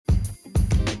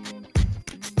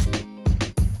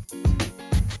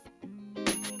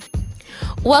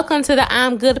Welcome to the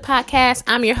I'm Good podcast.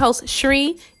 I'm your host,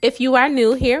 Shri. If you are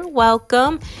new here,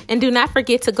 welcome. And do not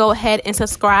forget to go ahead and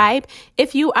subscribe.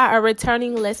 If you are a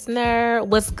returning listener,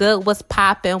 what's good, what's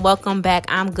poppin', welcome back.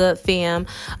 I'm Good Fam.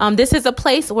 This is a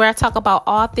place where I talk about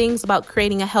all things about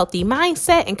creating a healthy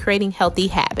mindset and creating healthy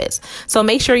habits. So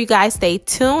make sure you guys stay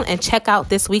tuned and check out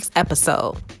this week's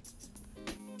episode.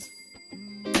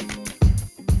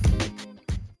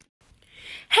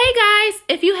 Hey guys,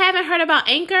 if you haven't heard about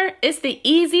Anchor, it's the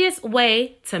easiest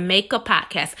way to make a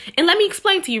podcast. And let me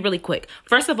explain to you really quick.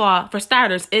 First of all, for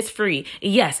starters, it's free.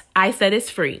 Yes, I said it's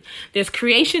free. There's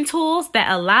creation tools that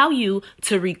allow you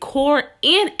to record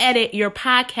and edit your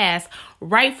podcast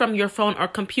right from your phone or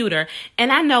computer.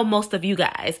 And I know most of you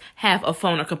guys have a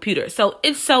phone or computer, so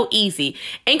it's so easy.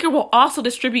 Anchor will also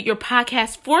distribute your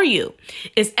podcast for you.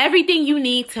 It's everything you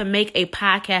need to make a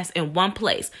podcast in one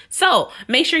place. So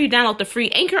make sure you download the free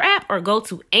Anchor app or go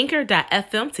to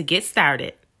anchor.fm to get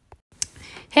started.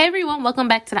 Hey everyone, welcome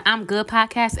back to the I'm Good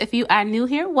podcast. If you are new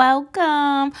here,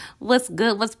 welcome. What's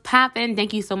good? What's poppin'?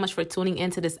 Thank you so much for tuning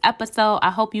into this episode.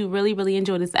 I hope you really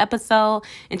enjoy this episode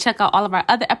and check out all of our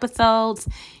other episodes.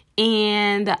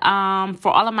 And for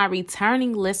all of my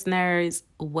returning listeners,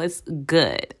 what's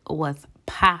good? What's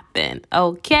poppin'?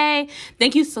 Okay.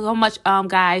 Thank you so much,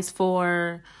 guys,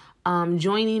 for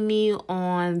joining me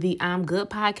on the I'm Good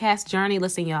podcast journey.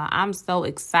 Listen, y'all, I'm so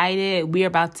excited. We're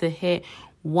about to hit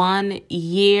 1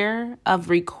 year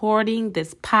of recording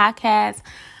this podcast.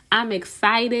 I'm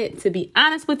excited, to be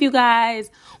honest with you guys.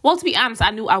 Well, to be honest,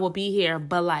 I knew I would be here,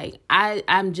 but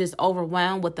I'm just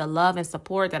overwhelmed with the love and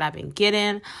support that I've been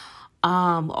getting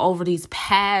over these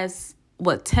past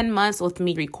 10 months with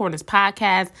me recording this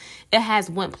podcast. It has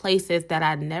went places that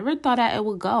I never thought it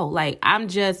would go. I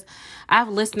have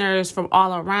listeners from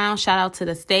all around. Shout out to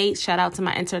the States. Shout out to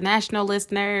my international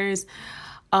listeners.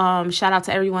 Shout out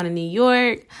to everyone in New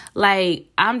York.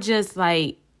 I'm just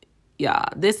y'all,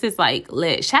 this is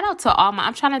lit. Shout out to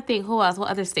I'm trying to think what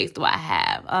other states do I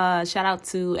have? Shout out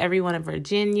to everyone in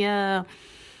Virginia.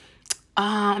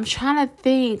 I'm trying to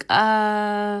think,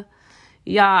 y'all,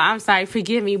 I'm sorry,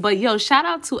 forgive me, but shout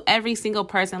out to every single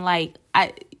person.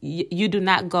 You do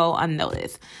not go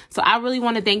unnoticed. So I really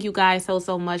want to thank you guys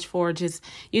so much for just,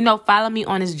 follow me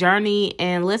on this journey.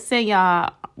 And listen,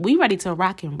 y'all, we ready to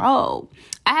rock and roll.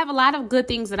 I have a lot of good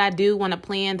things that I do want to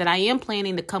plan, that I am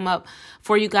planning to come up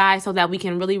for you guys so that we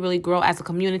can really grow as a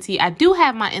community. I do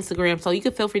have my Instagram, so you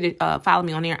can feel free to follow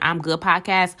me on there. I'm Good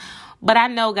Podcast. But I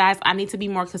know, guys, I need to be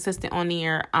more consistent on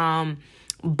there.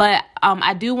 But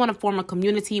I do want to form a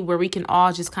community where we can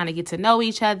all just kind of get to know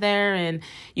each other and,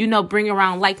 bring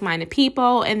around like-minded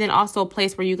people. And then also a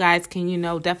place where you guys can,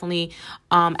 definitely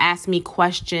ask me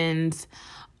questions.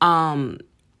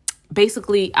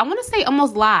 Basically, I want to say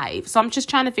almost live. So I'm just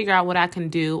trying to figure out what I can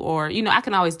do. Or, I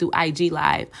can always do IG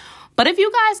live. But if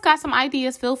you guys got some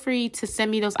ideas, feel free to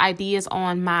send me those ideas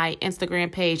on my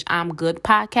Instagram page, I'm Good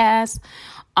Podcast.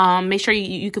 Make sure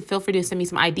you can feel free to send me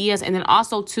some ideas. And then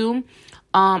also, too,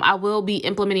 I will be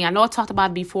implementing, I know I talked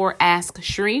about it before, Ask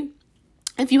Shri.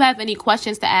 If you have any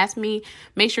questions to ask me,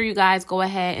 make sure you guys go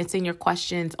ahead and send your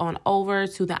questions on over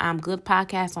to the I'm Good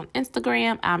Podcast on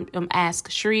Instagram. I'm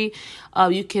Ask Shri.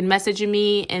 You can message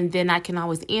me and then I can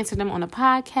always answer them on the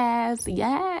podcast.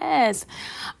 Yes.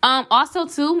 Also,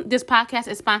 too, this podcast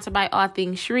is sponsored by All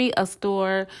Things Shri, a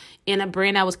store and a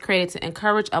brand that was created to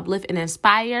encourage, uplift, and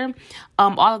inspire.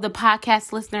 All of the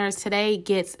podcast listeners today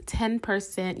gets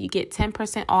 10%. You get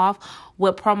 10% off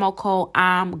with promo code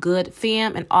I'm Good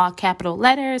Fam in all capital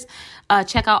letters.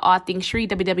 Check out All Things Shri,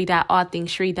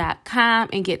 www.allthingsshri.com,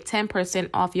 and get 10%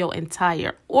 off your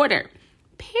entire order.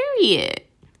 Period.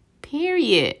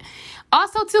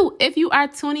 Also, too, if you are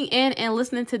tuning in and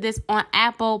listening to this on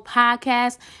Apple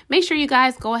Podcasts, make sure you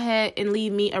guys go ahead and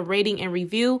leave me a rating and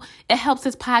review. It helps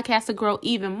this podcast to grow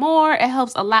even more. It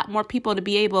helps a lot more people to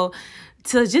be able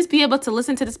to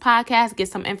listen to this podcast, get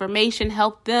some information,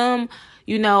 help them,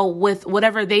 with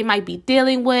whatever they might be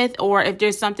dealing with, or if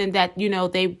there's something that,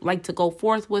 they like to go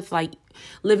forth with, like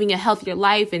living a healthier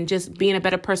life and just being a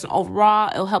better person overall.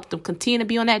 It'll help them continue to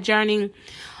be on that journey.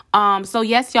 So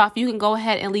yes, y'all, if you can go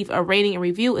ahead and leave a rating and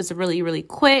review, it's really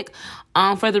quick.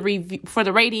 For the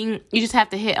rating, you just have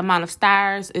to hit amount of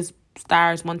stars. It's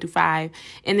stars 1 through 5.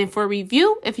 And then for a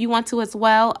review, if you want to as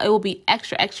well, it will be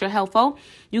extra helpful.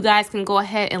 You guys can go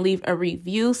ahead and leave a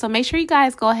review. So make sure you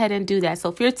guys go ahead and do that. So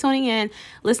if you're tuning in,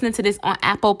 listening to this on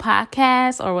Apple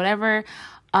Podcasts or whatever,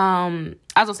 I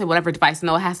was gonna say whatever device.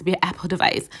 No, it has to be an Apple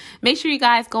device. Make sure you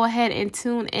guys go ahead and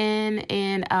tune in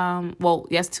and,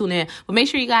 tune in. But make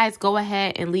sure you guys go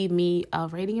ahead and leave me a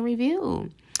rating and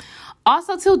review.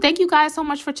 Also, too, thank you guys so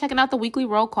much for checking out the weekly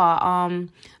roll call.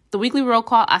 The weekly roll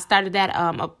call, I started that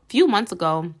a few months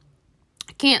ago.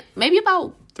 Maybe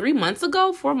about 4 months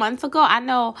ago. I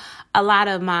know a lot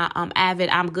of my avid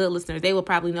I'm Good listeners, they will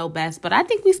probably know best, but I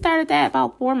think we started that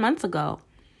about 4 months ago.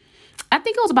 I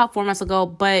think it was about 4 months ago,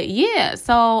 but yeah.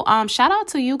 So, shout out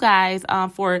to you guys,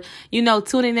 for,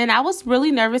 tuning in. I was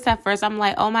really nervous at first. I'm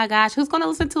like, oh my gosh, who's going to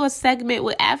listen to a segment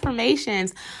with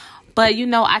affirmations? But,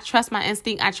 I trust my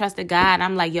instinct. I trusted God.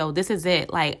 I'm like, yo, this is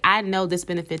it. Like, I know this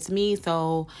benefits me.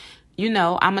 So,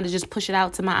 I'm going to just push it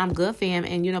out to my I'm Good fam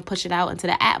and, push it out into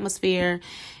the atmosphere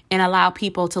and allow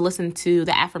people to listen to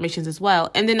the affirmations as well.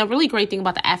 And then the really great thing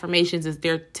about the affirmations is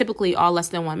they're typically all less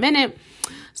than 1 minute.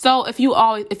 So if you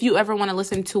ever want to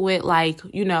listen to it, like,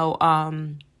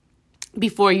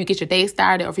 before you get your day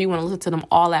started, or if you want to listen to them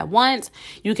all at once,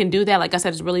 you can do that. Like I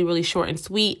said, it's really, really short and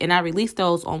sweet. And I release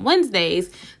those on Wednesdays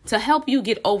to help you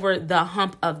get over the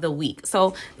hump of the week.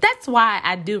 So that's why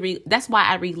I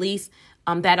release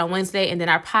that on Wednesday. And then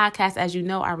our podcast, as you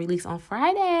know, I release on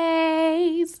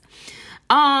Fridays.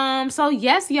 So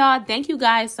yes, y'all, thank you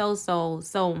guys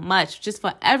so much just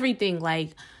for everything. Like,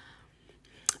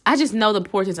 I just know the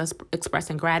importance of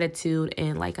expressing gratitude.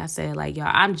 And like I said, like, y'all,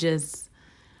 I'm just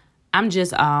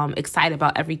excited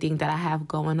about everything that I have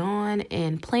going on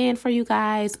and planned for you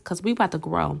guys, because we about to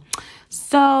grow.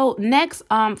 So next,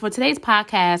 for today's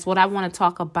podcast, what I want to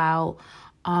talk about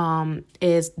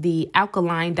is the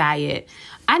alkaline diet.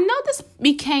 I know this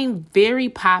became very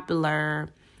popular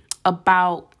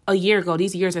about a year ago.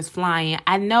 These years is flying.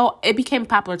 I know it became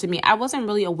popular to me. I wasn't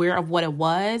really aware of what it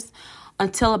was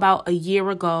until about a year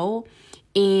ago.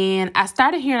 And I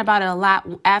started hearing about it a lot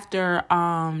after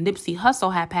Nipsey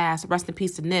Hussle had passed. Rest in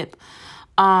peace to Nip.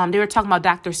 They were talking about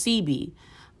Dr. Sebi,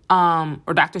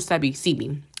 or Dr.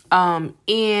 Sebi.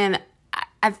 And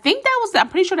I think I'm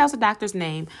pretty sure that was the doctor's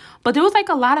name. But there was like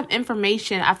a lot of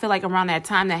information, I feel like, around that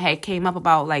time that had came up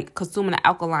about like consuming an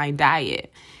alkaline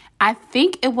diet. I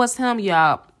think it was him,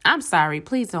 y'all. I'm sorry.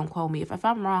 Please don't quote me. If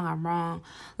I'm wrong, I'm wrong.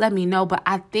 Let me know. But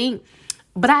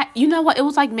you know what? It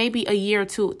was like maybe a year or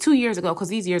 2 years ago, because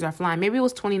these years are flying. Maybe it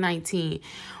was 2019.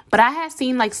 But I had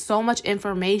seen like so much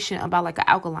information about like an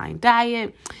alkaline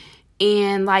diet.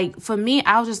 And like, for me,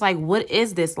 I was just like, what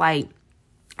is this? Like,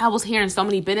 I was hearing so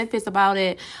many benefits about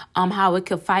it, how it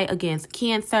could fight against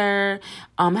cancer,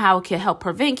 how it can help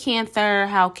prevent cancer,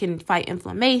 how it can fight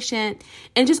inflammation,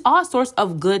 and just all sorts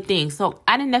of good things. So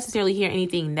I didn't necessarily hear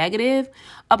anything negative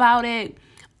about it.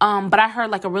 But I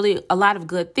heard like a lot of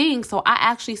good things. So I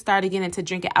actually started getting into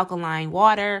drinking alkaline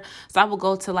water. So I would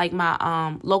go to like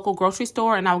my local grocery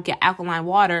store and I would get alkaline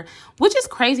water, which is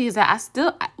crazy is that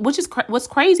what's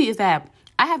crazy is that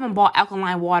I haven't bought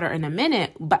alkaline water in a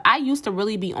minute, but I used to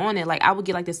really be on it. Like, I would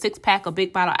get like the 6-pack of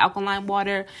big bottle alkaline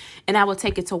water and I would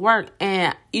take it to work.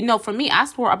 And, for me, I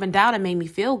swore up and down it made me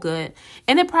feel good,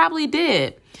 and it probably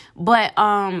did. But,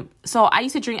 so I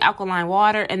used to drink alkaline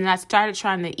water, and then I started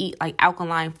trying to eat like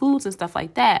alkaline foods and stuff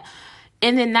like that.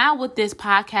 And then now with this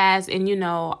podcast, and,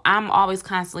 I'm always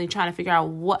constantly trying to figure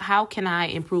out how can I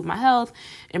improve my health,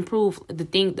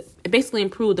 basically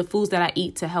improve the foods that I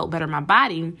eat to help better my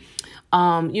body.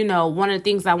 One of the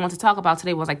things I want to talk about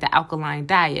today was like the alkaline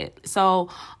diet. So,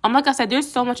 like I said,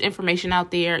 there's so much information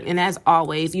out there. And as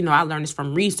always, I learned this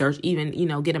from research, even,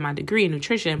 getting my degree in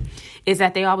nutrition, is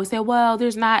that they always say, well,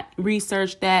 there's not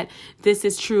research that this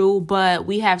is true, but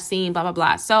we have seen blah, blah,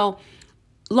 blah. So,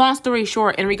 long story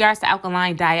short, in regards to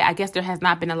alkaline diet, I guess there has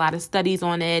not been a lot of studies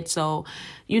on it. So,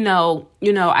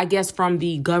 I guess from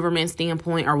the government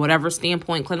standpoint or whatever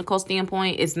standpoint, clinical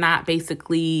standpoint, it's not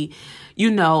basically,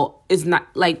 it's not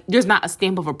like there's not a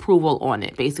stamp of approval on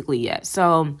it basically yet.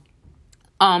 So,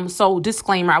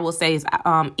 disclaimer I will say is,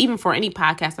 even for any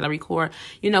podcast that I record,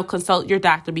 consult your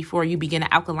doctor before you begin an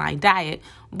alkaline diet.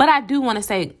 But I do want to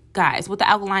say, guys, with the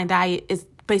alkaline diet, is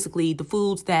basically the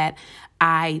foods that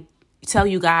I tell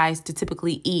you guys to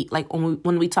typically eat, like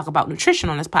when we talk about nutrition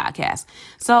on this podcast.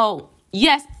 So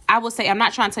yes, I will say, I'm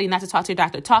not trying to tell you not to talk to your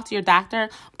doctor. Talk to your doctor.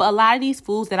 But a lot of these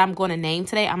foods that I'm going to name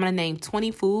today, I'm going to name 20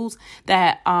 foods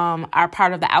that are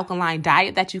part of the alkaline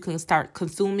diet that you can start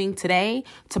consuming today,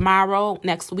 tomorrow,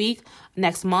 next week,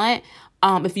 next month.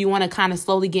 If you want to kind of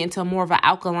slowly get into more of an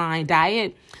alkaline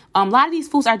diet. A lot of these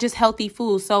foods are just healthy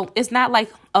foods. So it's not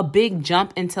like a big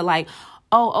jump into like,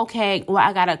 oh, okay, well,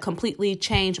 I got to completely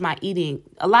change my eating.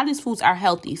 A lot of these foods are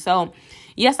healthy. So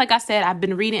yes, like I said, I've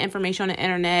been reading information on the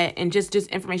internet and just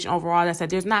information overall that said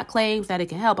there's not claims that it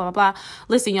can help, blah, blah, blah.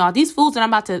 Listen, y'all, these foods that I'm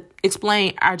about to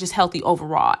explain are just healthy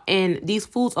overall. And these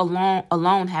foods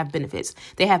alone have benefits.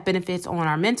 They have benefits on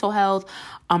our mental health,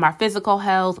 our physical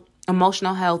health,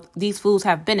 emotional health. These foods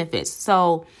have benefits.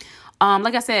 So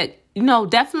Like I said,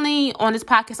 definitely on this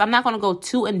podcast, I'm not going to go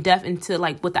too in depth into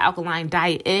like what the alkaline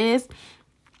diet is.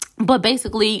 But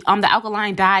basically, the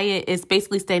alkaline diet is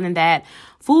basically stating that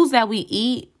foods that we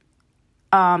eat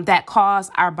that cause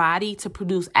our body to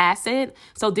produce acid.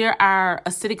 So there are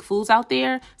acidic foods out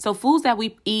there. So foods that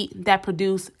we eat that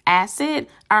produce acid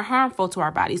are harmful to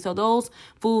our body. So those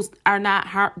foods are not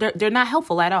they're not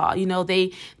helpful at all.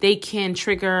 They can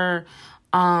trigger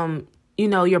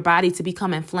your body to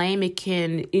become inflamed. It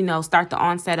can, start the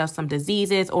onset of some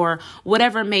diseases or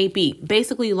whatever it may be.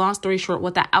 Basically, long story short,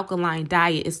 what the alkaline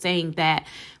diet is saying that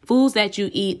foods that you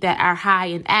eat that are high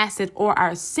in acid or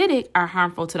are acidic are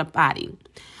harmful to the body.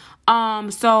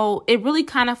 So it really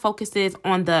kind of focuses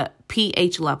on the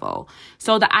pH level.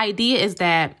 So the idea is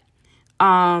that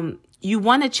you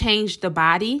want to change the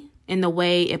body in the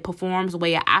way it performs, the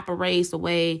way it operates, the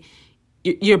way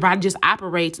your body just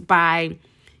operates by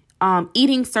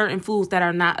eating certain foods that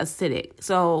are not acidic.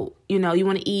 So, you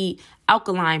want to eat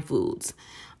alkaline foods.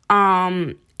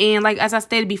 And like, as I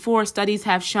stated before, studies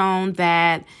have shown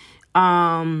that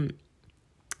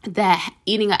that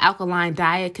eating an alkaline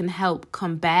diet can help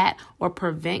combat or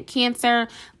prevent cancer.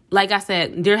 Like I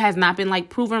said, there has not been like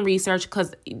proven research,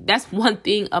 because that's one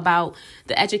thing about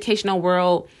the educational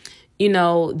world,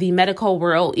 the medical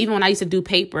world. Even when I used to do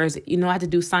papers, I had to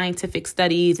do scientific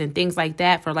studies and things like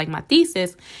that for like my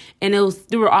thesis. And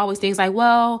there were always things like,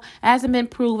 well, it hasn't been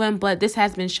proven, but this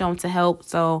has been shown to help.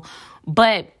 So,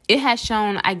 but it has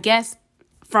shown, I guess,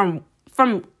 from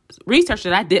research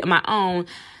that I did on my own,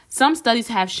 some studies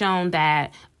have shown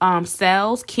that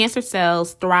cancer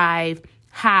cells thrive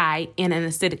high in an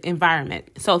acidic environment.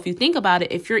 So if you think about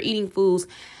it, if you're eating foods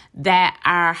that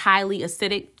are highly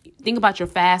acidic, think about your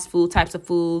fast food types of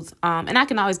foods. And I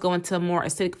can always go into more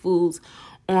acidic foods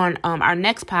on our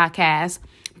next podcast.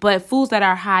 But foods that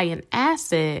are high in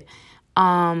acid,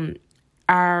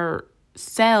 our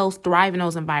cells thrive in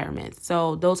those environments.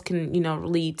 So those can,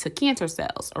 lead to cancer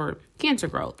cells or cancer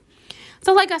growth.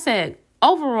 So like I said,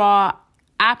 overall,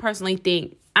 I personally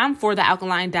think I'm for the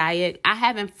alkaline diet. I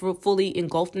haven't fully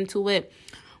engulfed into it.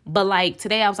 But like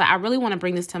today, I was like, I really want to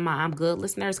bring this to my I'm Good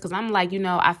listeners, because I'm like,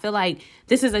 I feel like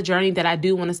this is a journey that I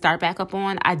do want to start back up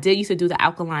on. I did used to do the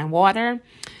alkaline water.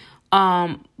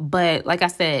 But like I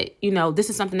said, this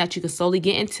is something that you can slowly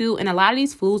get into. And a lot of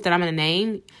these foods that I'm going to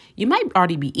name, you might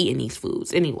already be eating these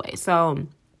foods anyway. So,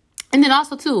 and then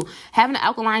also too, having an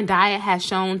alkaline diet has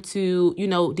shown to,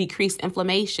 decrease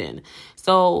inflammation.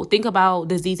 So think about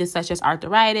diseases such as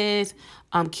arthritis,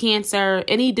 cancer,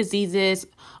 any diseases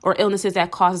or illnesses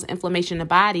that causes inflammation in the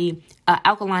body.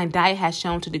 Alkaline diet has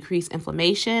shown to decrease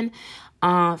inflammation,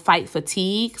 fight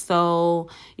fatigue. So,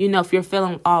 if you're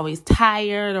feeling always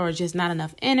tired or just not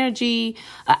enough energy,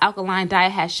 alkaline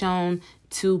diet has shown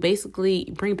to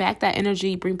basically bring back that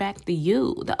energy, bring back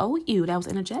the old you that was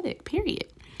energetic, period.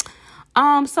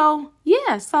 So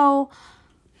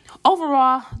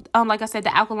overall, like I said,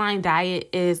 the alkaline diet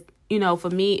is, for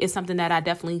me, is something that I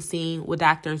definitely seen with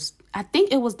doctors. I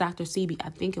think it was Dr. Sebi.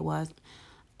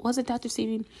 Was it Dr.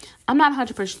 Sebi? I'm not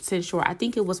 100% sure. I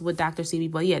think it was with Dr.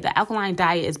 Sebi, but yeah, the alkaline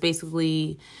diet is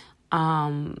basically,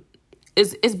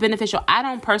 is beneficial. I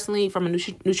don't personally, from a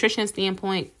nutrition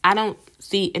standpoint, I don't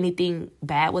see anything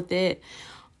bad with it.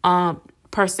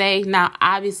 Per se. Now,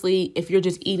 obviously, if you're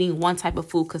just eating one type of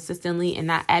food consistently and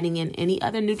not adding in any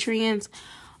other nutrients,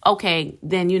 okay,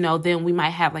 then, then we might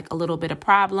have like a little bit of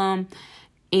problem.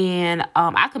 And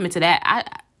I commit to that.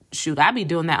 I be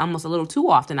doing that almost a little too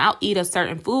often. I'll eat a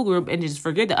certain food group and just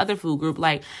forget the other food group.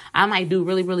 Like I might do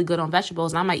really, really good on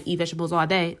vegetables, and I might eat vegetables all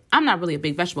day. I'm not really a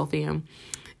big vegetable fan.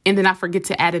 And then I forget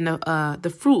to add in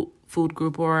the fruit food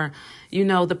group, or,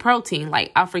 the protein.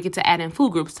 Like I'll forget to add in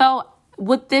food groups. So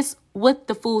with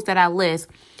the foods that I list,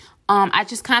 I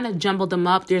just kind of jumbled them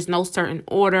up. There's no certain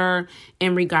order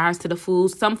in regards to the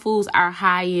foods. Some foods are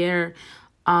higher.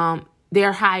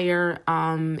 They're higher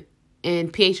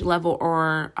in pH level,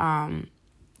 or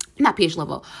not pH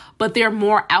level, but they're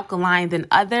more alkaline than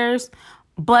others.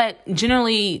 But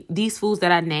generally, these foods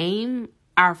that I name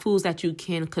are foods that you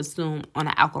can consume on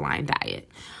an alkaline diet.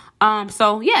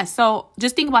 So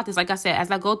just think about this. Like I said, as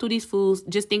I go through these foods,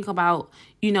 just think about,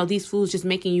 these foods just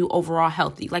making you overall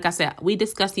healthy. Like I said, we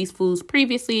discussed these foods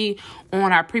previously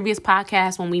on our previous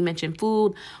podcast when we mentioned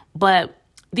food, but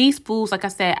these foods, like I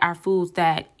said, are foods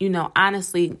that,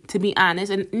 honestly, to be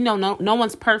honest, and, no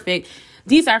one's perfect.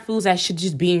 These are foods that should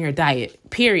just be in your diet,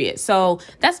 period. So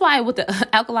that's why with the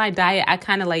alkaline diet, I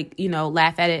kind of like,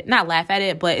 laugh at it, not laugh at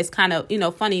it, but it's kind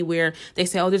of, funny where they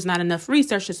say, oh, there's not enough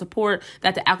research to support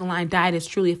that the alkaline diet is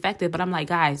truly effective. But I'm like,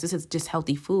 guys, this is just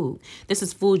healthy food. This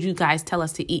is food you guys tell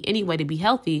us to eat anyway to be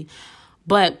healthy.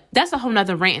 But that's a whole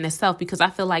nother rant in itself, because I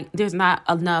feel like there's not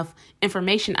enough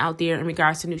information out there in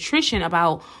regards to nutrition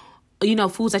about,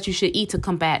 foods that you should eat to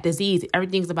combat disease.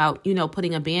 Everything's about,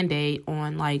 putting a Band-Aid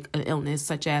on like an illness,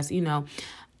 such as,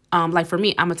 like for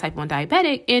me, I'm a type 1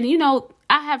 diabetic, and,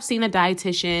 I have seen a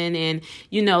dietitian and,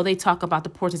 they talk about the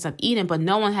importance of eating, but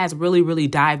no one has really, really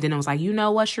dived in and was like, you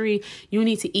know what, Sheree, you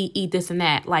need to eat this and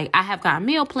that. Like, I have got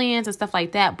meal plans and stuff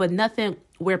like that, but nothing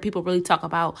where people really talk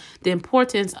about the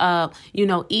importance of,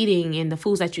 eating and the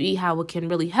foods that you eat, how it can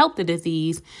really help the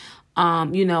disease,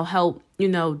 help,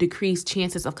 decrease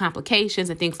chances of complications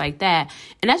and things like that.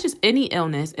 And that's just any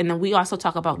illness. And then we also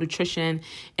talk about nutrition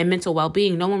and mental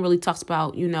well-being. No one really talks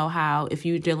about, how if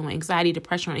you're dealing with anxiety,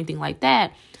 depression, or anything like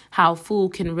that, how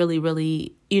food can really,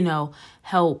 really,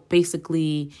 help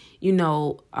basically,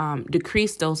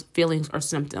 decrease those feelings or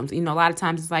symptoms. A lot of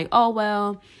times it's like, oh,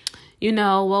 well,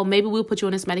 maybe we'll put you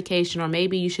on this medication, or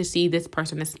maybe you should see this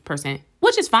person,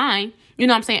 which is fine.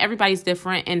 I'm saying? Everybody's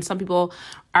different, and some people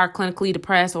are clinically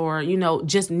depressed or,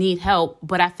 just need help.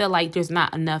 But I feel like there's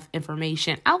not enough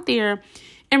information out there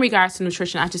in regards to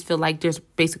nutrition. I just feel like there's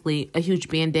basically a huge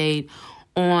Band-Aid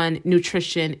on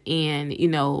nutrition and,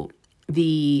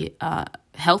 the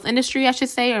health industry, I should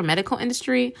say, or medical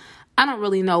industry. I don't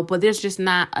really know, but there's just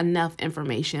not enough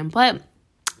information. But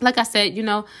like I said,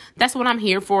 that's what I'm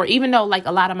here for, even though like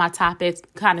a lot of my topics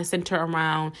kind of center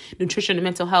around nutrition and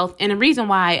mental health. And the reason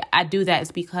why I do that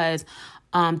is because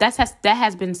that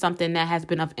has been something that has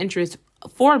been of interest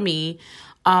for me.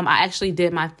 I actually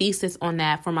did my thesis on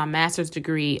that for my master's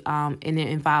degree, and it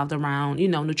involved around,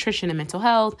 nutrition and mental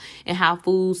health, and how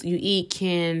foods you eat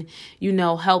can,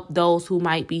 help those who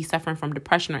might be suffering from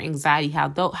depression or anxiety,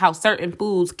 how certain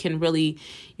foods can really,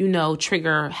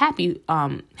 trigger happy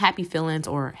feelings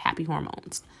or happy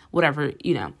hormones, whatever,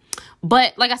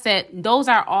 But like I said, those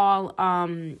are all,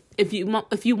 if you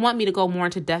want me to go more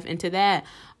into depth into that,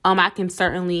 I can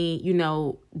certainly,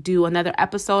 do another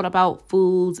episode about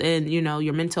foods and,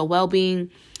 your mental well-being.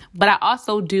 But I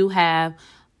also do have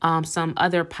some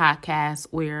other podcast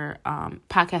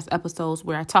episodes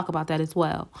where I talk about that as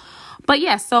well. But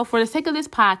yeah, so for the sake of this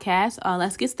podcast,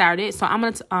 let's get started. So I'm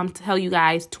going to tell you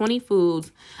guys 20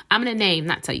 foods. I'm going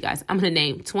to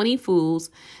name 20 foods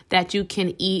that you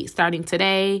can eat starting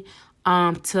today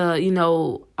to,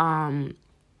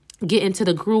 get into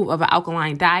the groove of an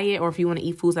alkaline diet, or if you want to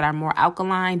eat foods that are more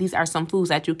alkaline, these are some foods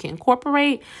that you can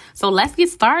incorporate. So let's get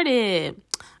started.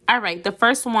 All right. The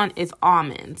first one is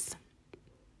almonds.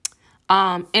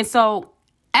 And so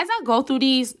as I go through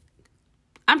these,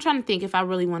 I'm trying to think if I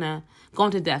really want to go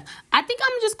into depth. I think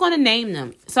I'm just going to name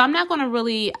them. So I'm not going to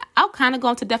really, I'll kind of go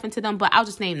into depth into them, but I'll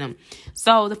just name them.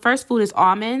 So the first food is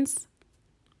almonds.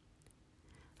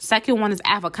 Second one is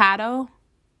avocado.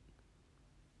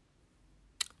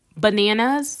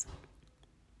 Bananas,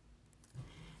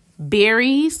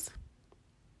 berries,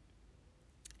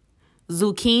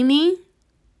 zucchini,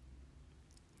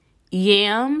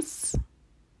 yams,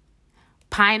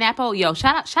 pineapple. Yo,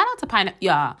 shout out to pineapple,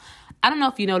 y'all. I don't know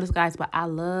if you know this, guys, but I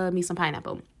love me some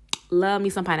pineapple.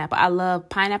 I love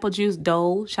pineapple juice,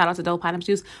 Dole. Shout out to Dole pineapple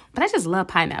juice. But I just love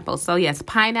pineapple. So yes,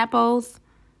 pineapples,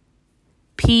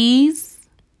 peas,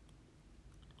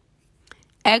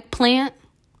 eggplant,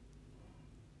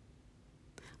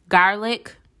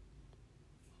 garlic,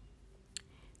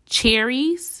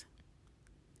 cherries,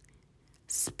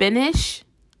 spinach,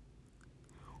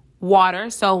 water.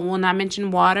 So when I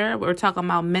mention water, we're talking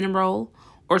about mineral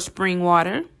or spring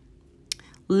water,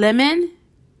 lemon.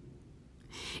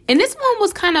 And this one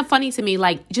was kind of funny to me,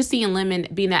 like just seeing lemon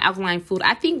being an alkaline food.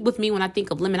 I think with me, when I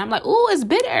think of lemon, I'm like, oh, it's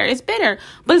bitter.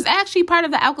 But it's actually part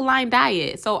of the alkaline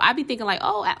diet. So I be thinking like,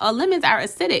 oh, lemons are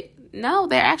acidic. No,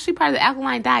 they're actually part of the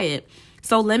alkaline diet.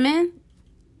 So lemon,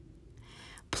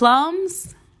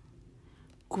 plums,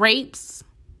 grapes,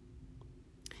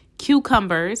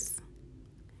 cucumbers,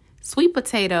 sweet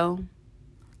potato,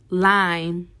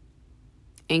 lime,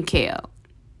 and kale.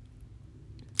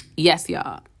 Yes,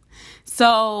 y'all.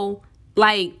 So,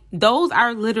 like, those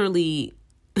are literally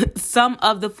some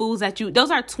of the foods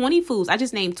those are 20 foods. I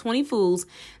just named 20 foods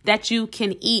that you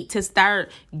can eat to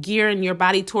start gearing your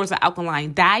body towards an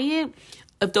alkaline diet.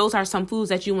 If those are some foods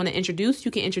that you want to introduce,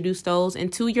 you can introduce those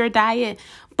into your diet.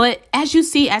 But as you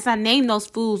see, as I name those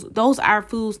foods, those are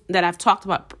foods that I've talked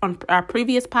about on our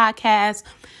previous podcast.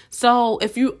 So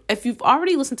if you've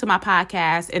already listened to my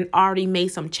podcast and already made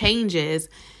some changes,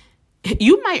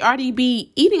 you might already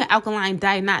be eating an alkaline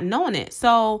diet, not knowing it.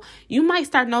 So you might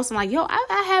start noticing like, yo,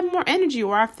 I have more energy,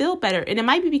 or I feel better. And it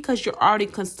might be because you're already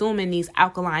consuming these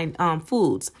alkaline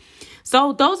foods.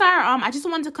 So those are, I just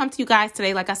wanted to come to you guys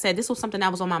today. Like I said, this was something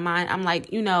that was on my mind. I'm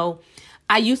like,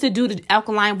 I used to do the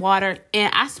alkaline water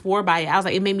and I swore by it. I was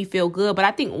like, it made me feel good. But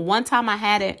I think one time I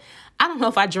had it, I don't know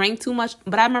if I drank too much,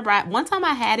 but I remember one time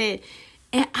I had it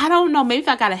and I don't know, maybe if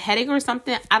I got a headache or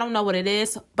something, I don't know what it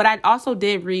is. But I also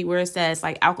did read where it says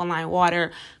like alkaline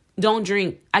water, don't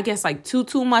drink, I guess like too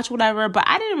much, whatever. But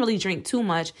I didn't really drink too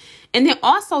much. And then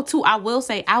also too, I will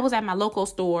say I was at my local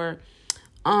store,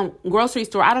 grocery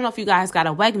store. I don't know if you guys got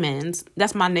a Wegmans.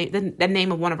 That's my name, the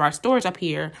name of one of our stores up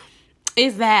here.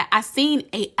 Is that I seen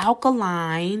a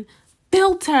alkaline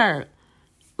filter.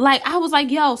 Like, I was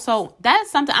like, yo, so that's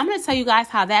something. I'm going to tell you guys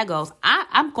how that goes.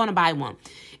 I'm going to buy one.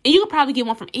 And you could probably get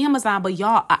one from Amazon, but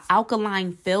y'all, an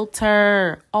alkaline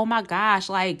filter. Oh my gosh.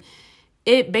 Like,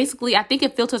 it basically, I think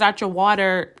it filters out your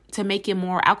water to make it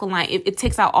more alkaline. It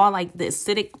takes out all like the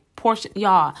acidic portion.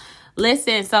 Y'all,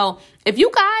 listen. So if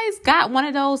you guys got one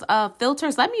of those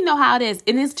filters, let me know how it is.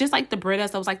 And it's just like the Brita.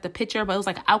 So it was like the pitcher, but it was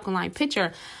like an alkaline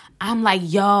pitcher. I'm like,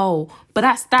 yo, but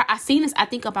I seen this, I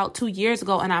think about 2 years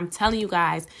ago. And I'm telling you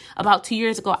guys, about 2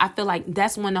 years ago, I feel like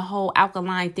that's when the whole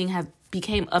alkaline thing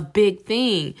became a big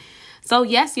thing. So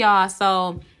yes, y'all.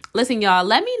 So listen, y'all,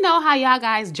 let me know how y'all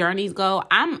guys' journeys go.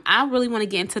 I really want to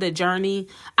get into the journey.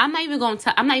 I'm not even going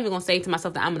to say to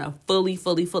myself that I'm going to fully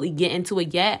get into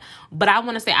it yet. But I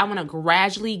want to say I want to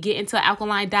gradually get into an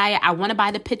alkaline diet. I want to buy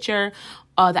the pitcher.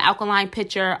 The alkaline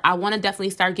pitcher. I want to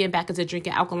definitely start getting back into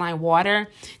drinking alkaline water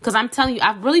because I'm telling you,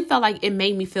 I really felt like it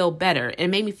made me feel better. It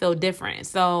made me feel different.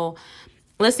 So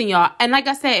listen, y'all. And like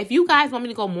I said, if you guys want me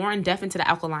to go more in depth into the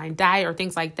alkaline diet or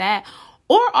things like that,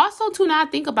 or also to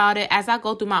not think about it as I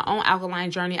go through my own alkaline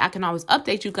journey, I can always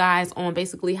update you guys on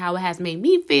basically how it has made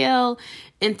me feel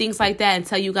and things like that and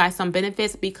tell you guys some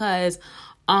benefits because,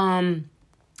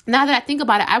 now that I think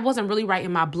about it, I wasn't really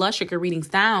writing my blood sugar readings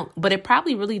down, but it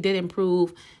probably really did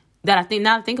improve that. I think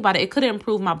now that I think about it, it could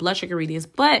improve my blood sugar readings.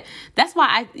 But that's why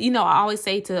I always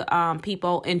say to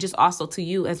people and just also to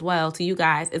you as well, to you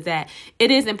guys, is that it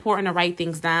is important to write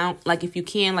things down. Like if you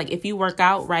can, like if you work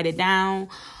out, write it down.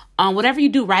 Whatever you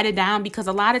do, write it down because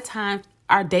a lot of times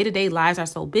our day-to-day lives are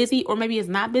so busy, or maybe it's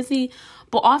not busy,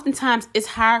 but oftentimes it's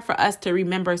hard for us to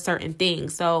remember certain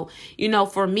things. So,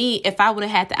 for me, if I would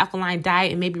have had the alkaline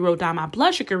diet and maybe wrote down my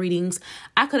blood sugar readings,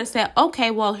 I could have said,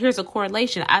 okay, well, here's a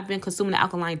correlation. I've been consuming the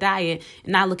alkaline diet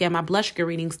and I look at my blood sugar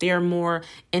readings. They're more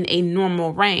in a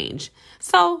normal range.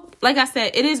 So, like I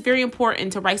said, it is very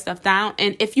important to write stuff down.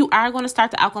 And if you are going to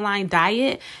start the alkaline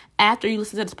diet, after you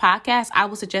listen to this podcast, I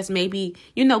would suggest maybe,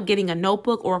 getting a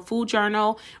notebook or a food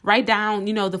journal. Write down,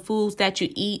 the foods that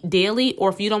you eat daily. Or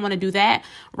if you don't want to do that,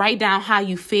 write down how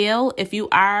you feel. If you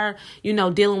are,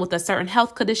 dealing with a certain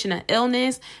health condition or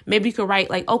illness, maybe you could write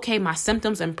like, okay, my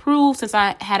symptoms improved since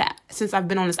I've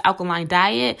been on this alkaline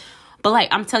diet. But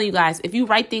like, I'm telling you guys, if you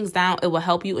write things down, it will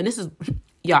help you. And this is,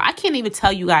 y'all, I can't even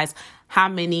tell you guys how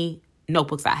many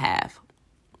notebooks I have.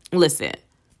 Listen.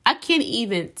 I can't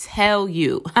even tell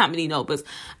you how many notebooks.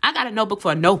 I got a notebook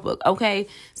for a notebook, okay?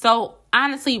 So,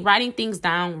 honestly, writing things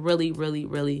down really, really,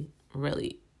 really,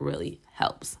 really, really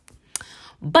helps.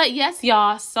 But yes,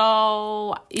 y'all,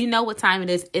 so you know what time it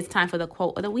is. It's time for the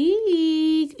quote of the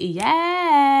week.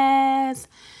 Yes.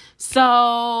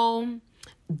 So,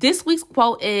 this week's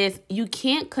quote is, you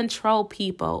can't control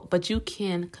people, but you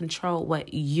can control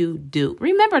what you do.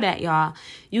 Remember that, y'all.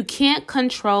 You can't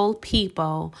control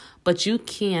people, but you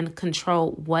can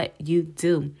control what you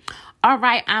do. All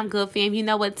right, I'm good, fam. You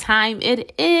know what time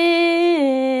it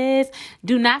is.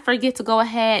 Do not forget to go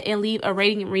ahead and leave a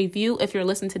rating and review if you're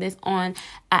listening to this on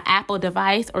an Apple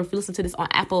device or if you listen to this on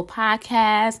Apple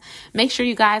Podcasts. Make sure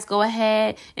you guys go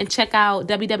ahead and check out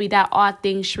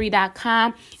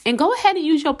www.allthingsshree.com and go ahead and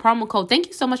use your promo code. Thank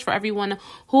you so much for everyone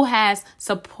who has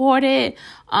supported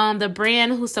the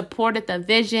brand, who supported the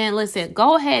vision. Listen,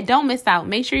 go ahead. Don't miss out.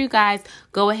 Make sure you guys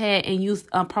go ahead and use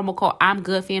promo code I'm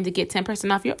Good Fam to get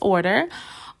 10% off your order.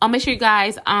 Make sure you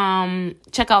guys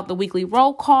check out the weekly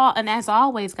roll call. And as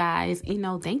always, guys,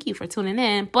 thank you for tuning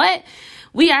in. But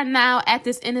we are now at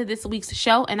this end of this week's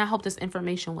show, and I hope this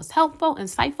information was helpful,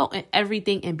 insightful, and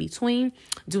everything in between.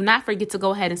 Do not forget to go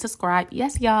ahead and subscribe.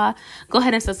 Yes, y'all. Go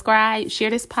ahead and subscribe.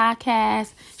 Share this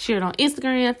podcast. Share it on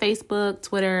Instagram, Facebook,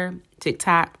 Twitter,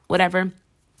 TikTok, whatever.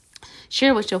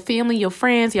 Share it with your family, your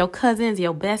friends, your cousins,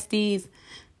 your besties,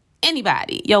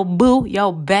 anybody, your boo,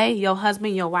 your bae, your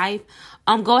husband, your wife.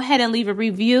 Go ahead and leave a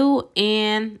review.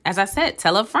 And as I said,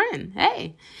 tell a friend.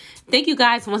 Hey, thank you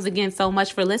guys once again so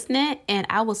much for listening. And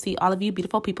I will see all of you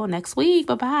beautiful people next week.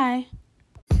 Bye-bye.